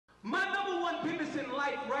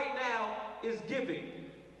life right now is giving.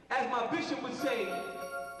 As my bishop would say,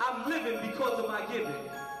 I'm living because of my giving.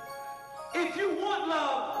 If you want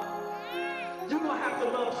love, you're gonna have to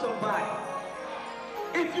love somebody.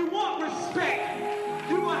 If you want respect,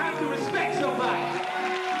 you're gonna have to respect somebody.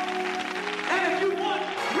 And if you want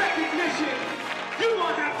recognition, you're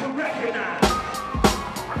gonna have to recognize.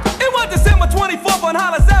 It was December 24th on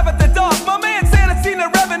Hollis Ave at the dark. My man Santa seen the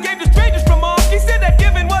Reverend gave the strangest remark. He said that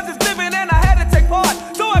giving was his living and I had to take part.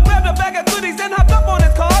 So I grabbed a bag of goodies and hopped up on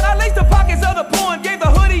his card. I laced the pockets of the poor and gave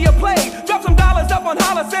the hoodie a play. Dropped some dollars up on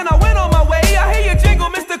Hollis and I went on my way. I hear you jingle,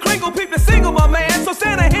 Mr. Kringle, peep the single, my man. So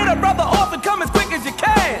Santa hit a brother off and come as quick as you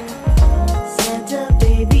can. Santa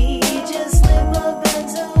baby, just slip a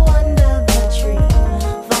bento under the tree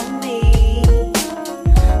for me.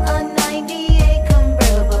 A 98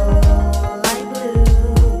 convertible, light blue.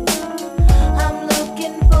 I'm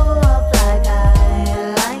looking for a fly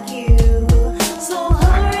guy like you. So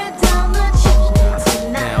hurry down the chimney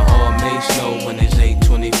tonight. Now all Mace know when it's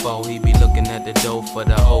 8:24, he be looking at the dough for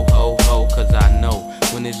the ho ho ho. Cause I know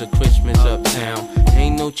when there's a Christmas uptown,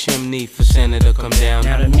 ain't no chimney for Santa to come down.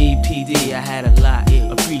 Now to me, PD, I had a lot,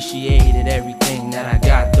 appreciated everything that I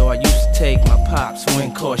got. Though I used to take my pops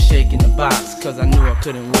when caught shaking the box, cause I knew I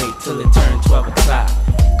couldn't wait till it turned 12 o'clock.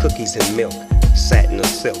 Cookies and milk, satin or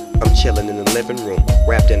silk. I'm chilling in the living room,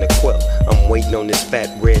 wrapped in a quilt. I'm waiting on this fat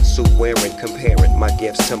red suit wearing, comparing my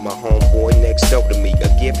gifts to my homeboy next door to me. A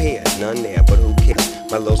gift here, none there, but who cares?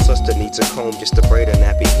 My little sister needs a comb just to braid her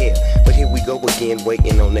nappy hair. But here we go again,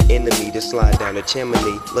 waiting on the enemy to slide down the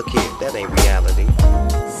chimney. Look here, that ain't reality.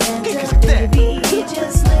 Santa baby,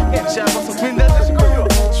 just slip a bento under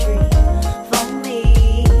the tree for me.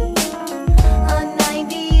 A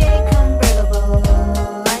 98 convertible,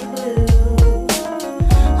 light blue.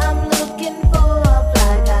 I'm looking for a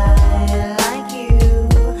fly guy like you.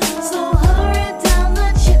 So hurry down the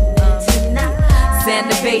chimney tonight.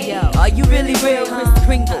 Santa baby, are you really real, Chris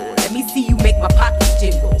Kringle? Let me see you make my pockets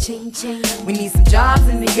jingle. Ching ching. We need some jobs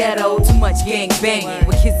in the ghetto, too much gang banging.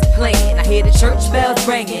 When kids are playing, I hear the church bells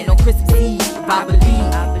ringing. On Christmas Eve, I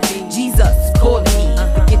believe Jesus is calling me.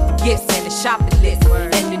 Get the gifts and the shopping list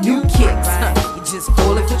and the new kicks. You just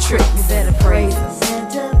falling for tricks. You better praise him.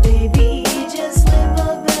 Santa baby, just slip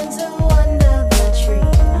a bento under the tree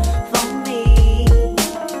for me.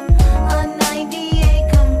 A 98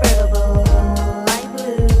 convertible, light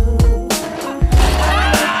blue.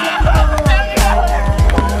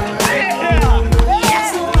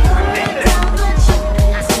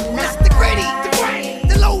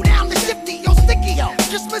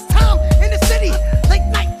 Christmas time in the city, late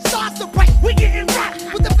night stars so bright, we getting rock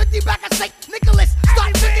with the 50 back of St. Nicholas.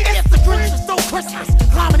 Start thinking if the Grinch is so Christmas,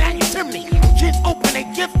 climbing at your chimney. Kids open their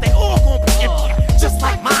gifts, they all gonna be empty, just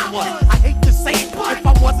like mine was. I hate to say it, but if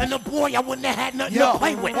I wasn't a boy, I wouldn't have had nothing to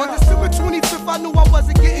play with. On December 25th, I knew I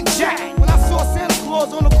wasn't getting jacked. When I saw Santa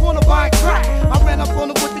Claus on the corner buying crack, I ran up on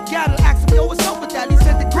him with the gat and asked him, yo, what's up with that? He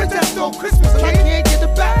said the Grinch that stole Christmas, and I can't get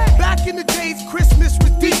it back. Back in the days, Christmas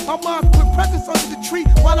was deep. My mom put presents under the tree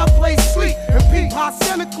while I played sleep. And peep, how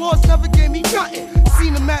Santa Claus never gave me nothing.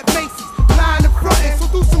 Seen him at Macy's, lying in frontin'. So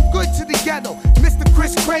do some good to the ghetto, Mr.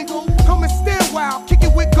 Chris Kringle. Come and stand while kick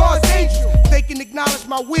it with God's angels. They can acknowledge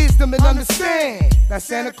my wisdom and understand that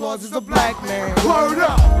Santa Claus is a black man. Word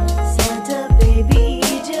up! Santa baby,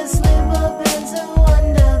 just slip a bento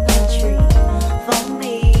under the tree for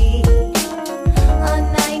me. A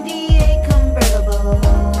 98 convertible,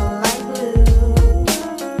 light blue.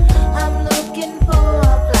 I'm looking for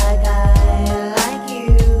a fly guy like you.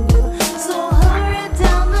 So hurry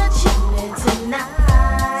down the chimney tonight.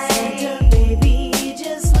 Santa baby,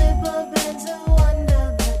 just slip a bento under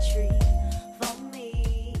the tree for me.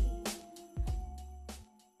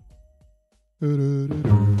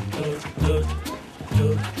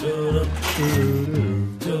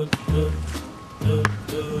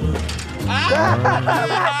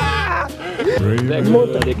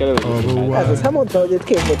 Ez mondta, hogy itt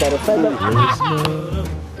 2 méterre fejben.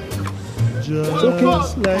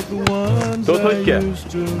 Tudod, hogy kell?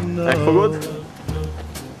 Megfogod?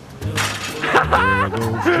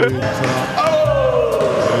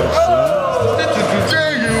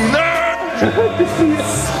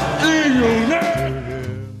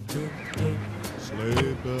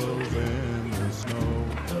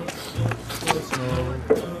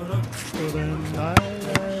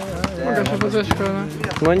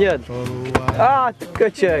 Mondjad? Á,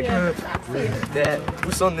 köcsög! De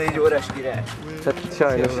 24 órás király. Hát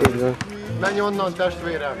sajnos így van. Menj onnan,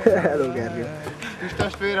 testvérem! Hello, Gergő. Kis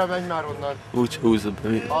testvérem, menj már onnan! Úgy húzod be.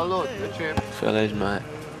 Hallod, öcsém? Felejtsd már.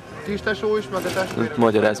 Kis tesó is, meg a testvérem.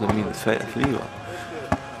 Magyarázd meg mindent fejre, fliva.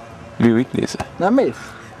 Mit nézel? Nem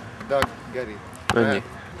mész? Dag, Geri. Mennyi?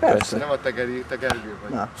 Persze. Nem a te Geri, te Gergő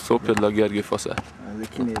vagy. Na. Szopjad le a Gergő faszát. Ezért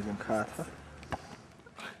kinézünk hátra.